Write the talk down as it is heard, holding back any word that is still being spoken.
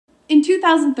In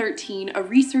 2013, a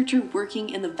researcher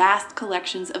working in the vast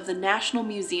collections of the National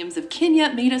Museums of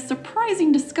Kenya made a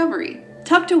surprising discovery.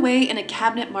 Tucked away in a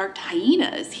cabinet marked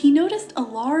hyenas, he noticed a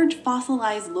large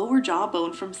fossilized lower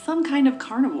jawbone from some kind of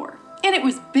carnivore. And it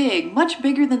was big, much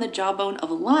bigger than the jawbone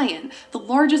of a lion, the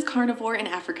largest carnivore in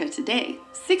Africa today.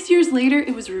 6 years later,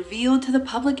 it was revealed to the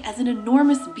public as an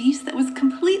enormous beast that was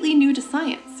completely new to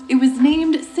science. It was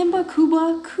named Simba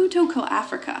Kubwa Kutoko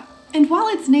Africa. And while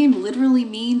its name literally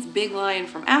means big lion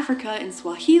from Africa in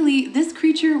Swahili, this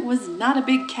creature was not a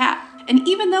big cat. And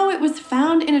even though it was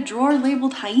found in a drawer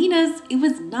labeled hyenas, it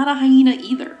was not a hyena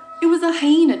either. It was a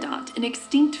hyenodont, an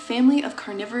extinct family of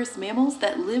carnivorous mammals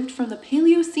that lived from the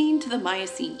Paleocene to the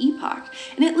Miocene epoch,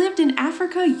 and it lived in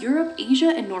Africa, Europe,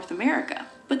 Asia, and North America.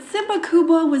 But Simba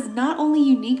Kubwa was not only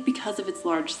unique because of its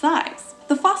large size.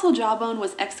 The fossil jawbone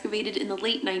was excavated in the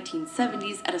late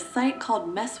 1970s at a site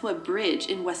called Meswa Bridge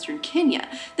in western Kenya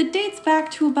that dates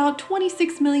back to about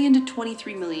 26 million to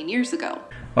 23 million years ago.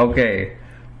 Okay,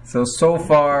 so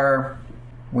far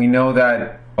we know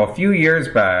that a few years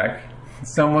back,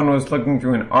 someone was looking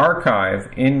through an archive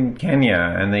in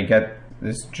Kenya and they get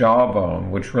this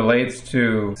jawbone, which relates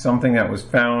to something that was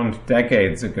found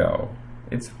decades ago.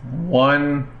 It's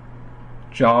one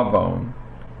jawbone,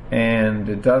 and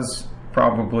it does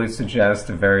probably suggest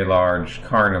a very large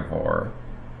carnivore.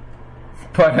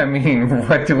 But I mean,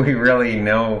 what do we really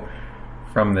know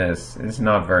from this? It's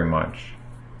not very much.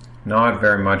 Not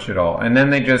very much at all. And then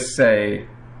they just say,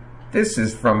 this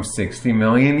is from 60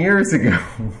 million years ago.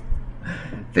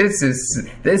 This is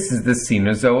the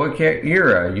Cenozoic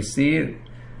era. You see,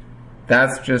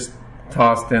 that's just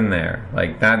tossed in there.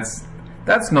 Like that's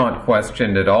not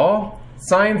questioned at all.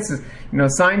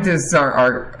 Scientists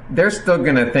are they're still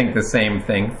gonna think the same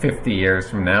thing 50 years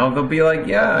from now. They'll be like,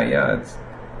 yeah.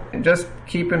 Just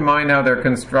keep in mind how they're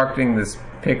constructing this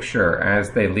picture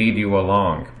as they lead you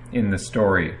along in the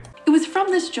story. It was from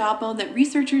this jawbone that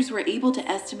researchers were able to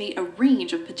estimate a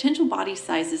range of potential body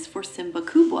sizes for Simba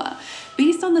Kubwa,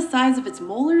 based on the size of its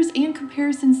molars and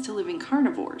comparisons to living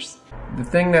carnivores. The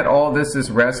thing that all this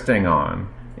is resting on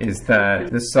is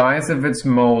that the size of its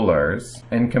molars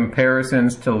and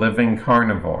comparisons to living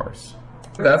carnivores.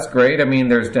 That's great. I mean,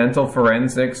 there's dental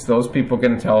forensics. Those people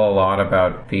can tell a lot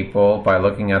about people by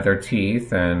looking at their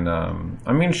teeth. And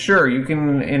I mean, sure, you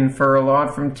can infer a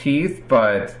lot from teeth,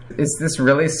 but is this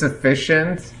really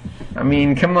sufficient? I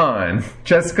mean, come on.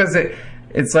 Just because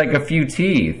it's like a few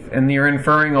teeth and you're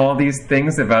inferring all these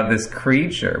things about this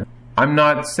creature. I'm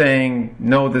not saying,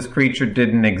 no, this creature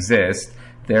didn't exist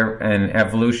and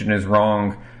evolution is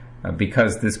wrong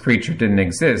because this creature didn't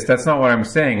exist. That's not what I'm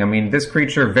saying. I mean, this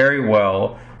creature very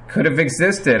well could have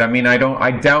existed. I mean, I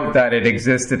doubt that it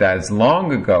existed as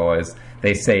long ago as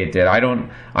they say it did. I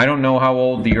don't know how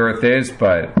old the Earth is,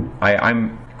 but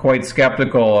I'm quite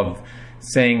skeptical of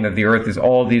saying that the Earth is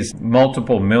all these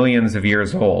multiple millions of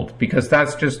years old, because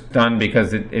that's just done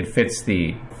because it fits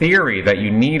the theory that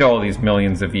you need all these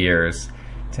millions of years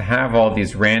to have all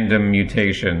these random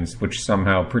mutations which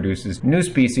somehow produces new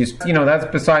species. You know, that's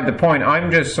beside the point. I'm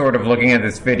just sort of looking at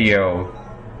this video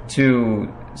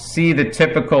to see the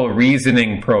typical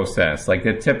reasoning process, like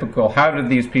the typical, how did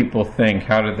these people think?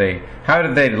 How did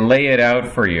they lay it out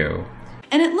for you?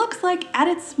 And it looks like at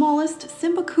its smallest,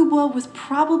 Simba Kubwa was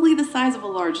probably the size of a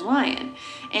large lion,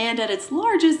 and at its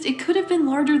largest, it could have been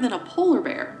larger than a polar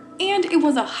bear. And it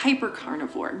was a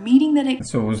hypercarnivore, meaning that it...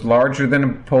 So it was larger than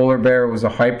a polar bear, it was a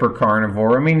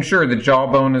hypercarnivore. I mean, sure, the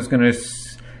jawbone is going to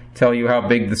tell you how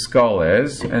big the skull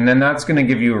is, and then that's going to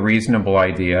give you a reasonable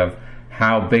idea of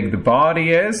how big the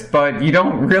body is, but you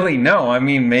don't really know. I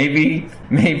mean, maybe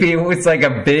it was like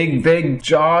a big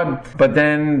jaw, but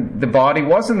then the body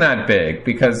wasn't that big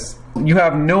because you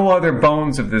have no other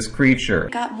bones of this creature.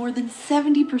 It got more than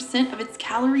 70% of its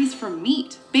calories from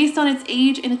meat. Based on its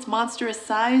age and its monstrous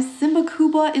size, Simba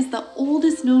Kubwa is the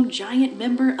oldest known giant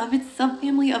member of its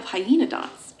subfamily of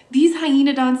hyenodonts. These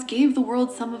hyenodonts gave the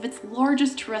world some of its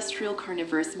largest terrestrial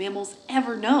carnivorous mammals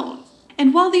ever known.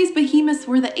 And while these behemoths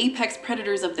were the apex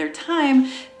predators of their time,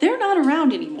 they're not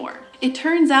around anymore. It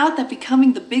turns out that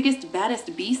becoming the biggest,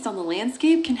 baddest beast on the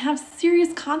landscape can have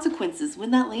serious consequences when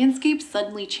that landscape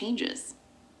suddenly changes.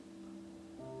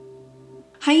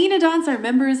 Hyenodonts are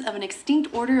members of an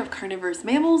extinct order of carnivorous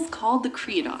mammals called the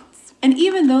creodonts. And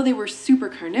even though they were super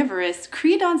carnivorous,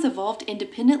 creodonts evolved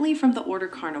independently from the order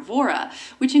Carnivora,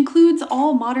 which includes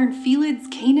all modern felids,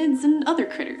 canids, and other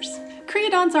critters.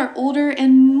 Creodonts are older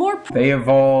and more... They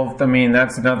evolved, I mean,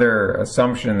 that's another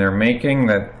assumption they're making,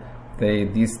 that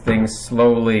these things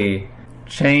slowly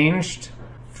changed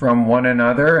from one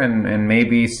another, and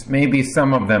maybe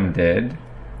some of them did,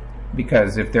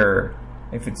 because if they're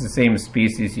If it's the same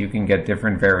species, you can get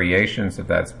different variations of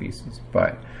that species.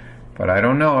 But I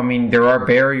don't know. I mean, there are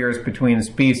barriers between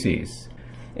species.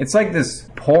 It's like this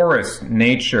porous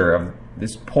nature of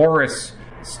this porous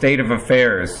state of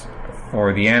affairs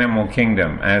for the animal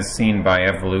kingdom as seen by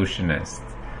evolutionists.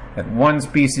 That one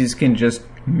species can just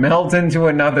melt into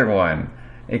another one.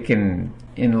 It can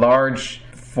enlarge,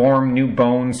 form new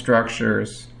bone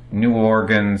structures, new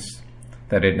organs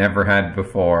that it never had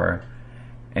before,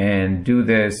 and do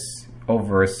this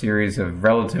over a series of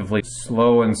relatively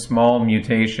slow and small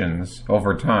mutations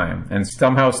over time, and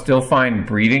somehow still find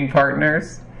breeding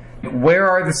partners. Where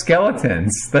are the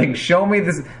skeletons? Like, show me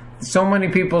this. So many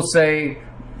people say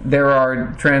there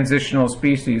are transitional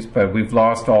species, but we've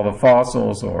lost all the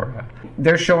fossils, or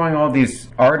they're showing all these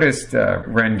artist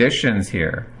renditions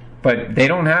here, but they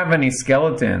don't have any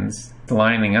skeletons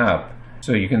lining up.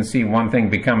 So you can see one thing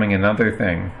becoming another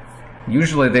thing.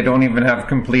 Usually they don't even have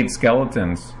complete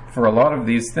skeletons for a lot of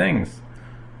these things.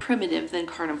 Primitive than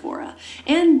carnivora,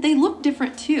 and they look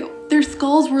different too. Their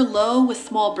skulls were low with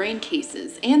small brain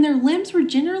cases, and their limbs were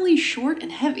generally short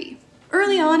and heavy.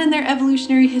 Early on in their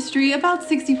evolutionary history, about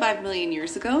 65 million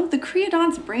years ago, the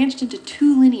creodonts branched into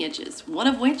two lineages, one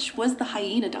of which was the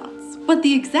hyenodonts. But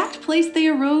the exact place they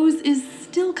arose is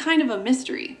still kind of a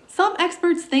mystery. Some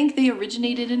experts think they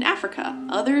originated in Africa,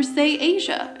 others say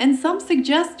Asia, and some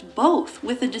suggest both,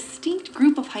 with a distinct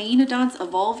group of hyenodonts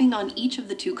evolving on each of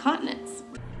the two continents.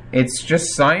 It's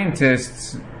just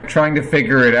scientists trying to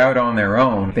figure it out on their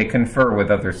own. They confer with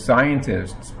other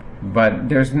scientists, but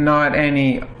there's not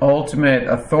any ultimate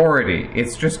authority.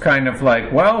 It's just kind of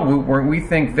like, well, we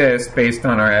think this based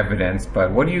on our evidence,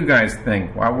 but what do you guys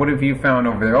think? Well, what have you found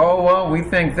over there? Oh, well, we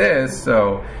think this,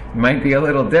 so it might be a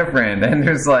little different. And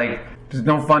there's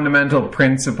no fundamental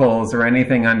principles or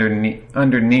anything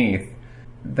underneath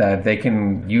that they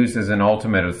can use as an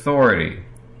ultimate authority.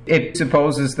 It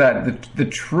supposes that the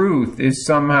truth is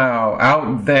somehow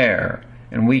out there,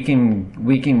 and we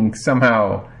can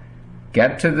somehow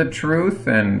get to the truth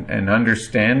and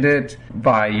understand it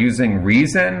by using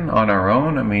reason on our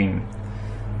own. I mean,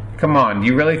 come on, do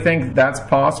you really think that's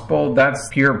possible? That's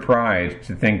pure pride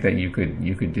to think that you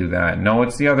could do that. No,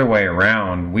 it's the other way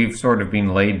around. We've sort of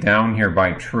been laid down here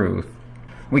by truth.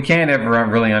 We can't ever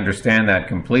really understand that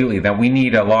completely, that we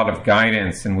need a lot of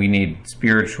guidance and we need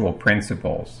spiritual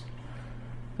principles.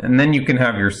 And then you can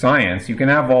have your science. You can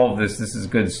have all of this. This is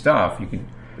good stuff.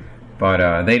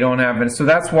 But they don't have it. So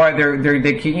that's why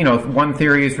they keep, one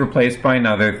theory is replaced by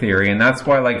another theory. And that's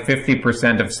why like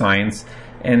 50% of science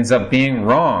ends up being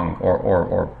wrong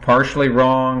or partially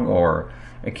wrong, or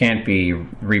it can't be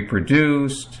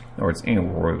reproduced, or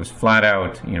or it was flat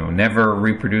out, never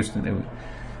reproduced.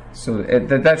 So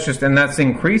that's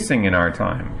increasing in our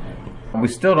time. We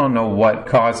still don't know what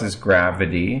causes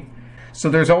gravity. So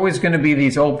there's always going to be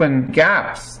these open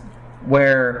gaps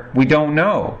where we don't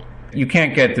know. You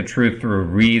can't get the truth through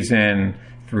reason,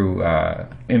 through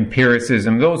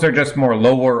empiricism. Those are just more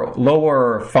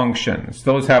lower functions.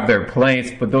 Those have their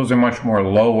place, but those are much more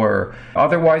lower.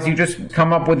 Otherwise, you just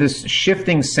come up with this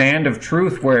shifting sand of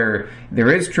truth where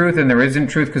there is truth and there isn't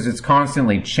truth, because it's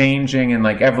constantly changing, and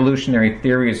like evolutionary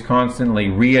theory is constantly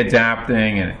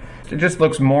readapting, and it just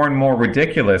looks more and more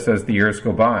ridiculous as the years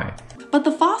go by. But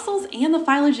the fossils and the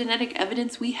phylogenetic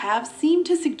evidence we have seem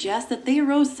to suggest that they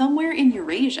arose somewhere in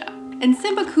Eurasia. And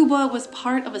Simbacubua was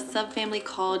part of a subfamily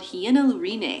called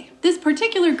Hyaenolurinae. This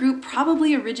particular group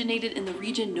probably originated in the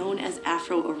region known as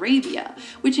Afro-Arabia,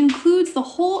 which includes the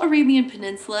whole Arabian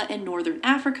Peninsula and northern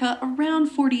Africa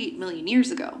around 48 million years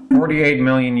ago. 48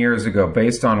 million years ago,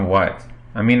 based on what?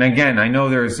 I mean, again, I know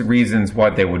there's reasons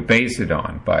what they would base it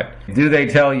on, but do they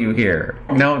tell you here?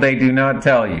 No, they do not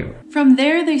tell you. From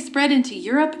there, they spread into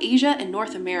Europe, Asia, and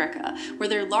North America, where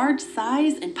their large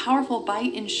size and powerful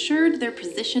bite ensured their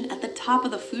position at the top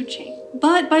of the food chain.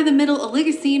 But by the Middle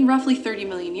Oligocene, roughly 30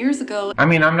 million years ago... I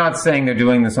mean, I'm not saying they're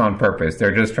doing this on purpose.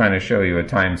 They're just trying to show you a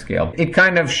time scale. It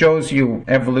kind of shows you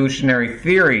evolutionary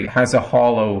theory has a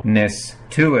hollowness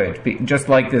to it, just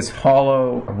like this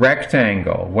hollow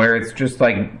rectangle, where it's just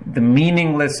like the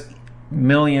meaningless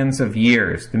millions of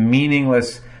years, the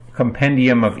meaningless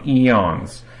compendium of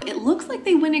eons. It looks like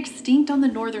they went extinct on the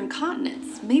northern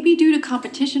continents, maybe due to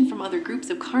competition from other groups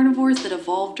of carnivores that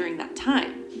evolved during that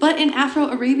time. But in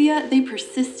Afro-Arabia, they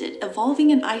persisted, evolving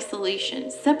in isolation,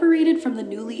 separated from the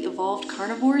newly evolved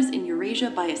carnivores in Eurasia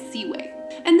by a seaway.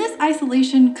 And this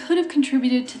isolation could have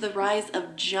contributed to the rise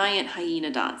of giant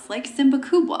hyenodonts like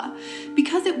Simbacubua,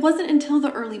 because it wasn't until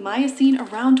the early Miocene,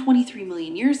 around 23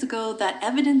 million years ago, that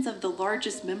evidence of the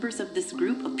largest members of this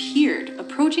group appeared,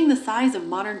 approaching the size of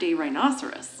modern-day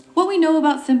rhinoceros. What What we know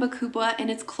about Simba-Kupa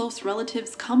and its close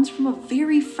relatives comes from a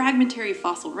very fragmentary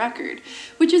fossil record,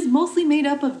 which is mostly made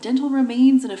up of dental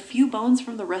remains and a few bones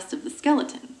from the rest of the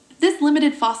skeleton. This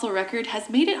limited fossil record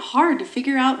has made it hard to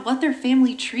figure out what their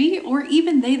family tree or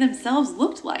even they themselves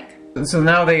looked like. So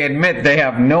now they admit they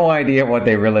have no idea what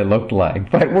they really looked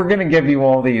like, but we're going to give you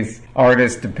all these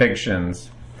artist depictions.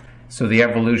 So the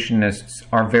evolutionists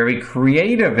are very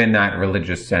creative in that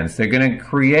religious sense. They're going to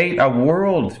create a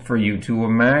world for you to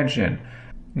imagine.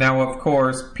 Now, of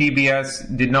course,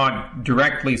 PBS did not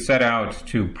directly set out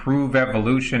to prove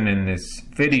evolution in this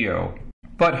video.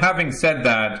 But having said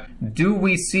that, do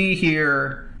we see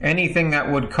here anything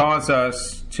that would cause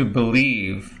us to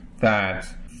believe that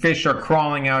fish are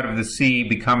crawling out of the sea,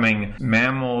 becoming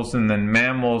mammals, and then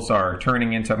mammals are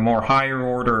turning into more higher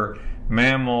order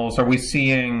mammals? Are we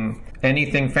seeing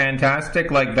anything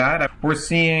fantastic like that? We're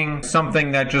seeing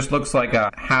something that just looks like a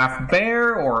half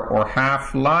bear or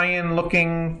half lion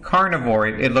looking carnivore.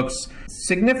 It looks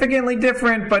significantly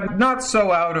different, but not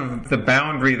so out of the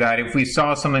boundary that if we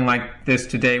saw something like this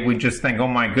today, we'd just think, oh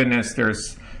my goodness,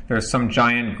 there's some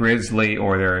giant grizzly,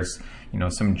 or there's, you know,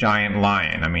 some giant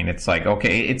lion. I mean, it's like,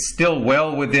 okay, it's still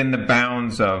well within the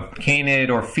bounds of canid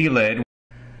or felid.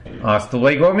 Hasta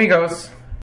luego, amigos.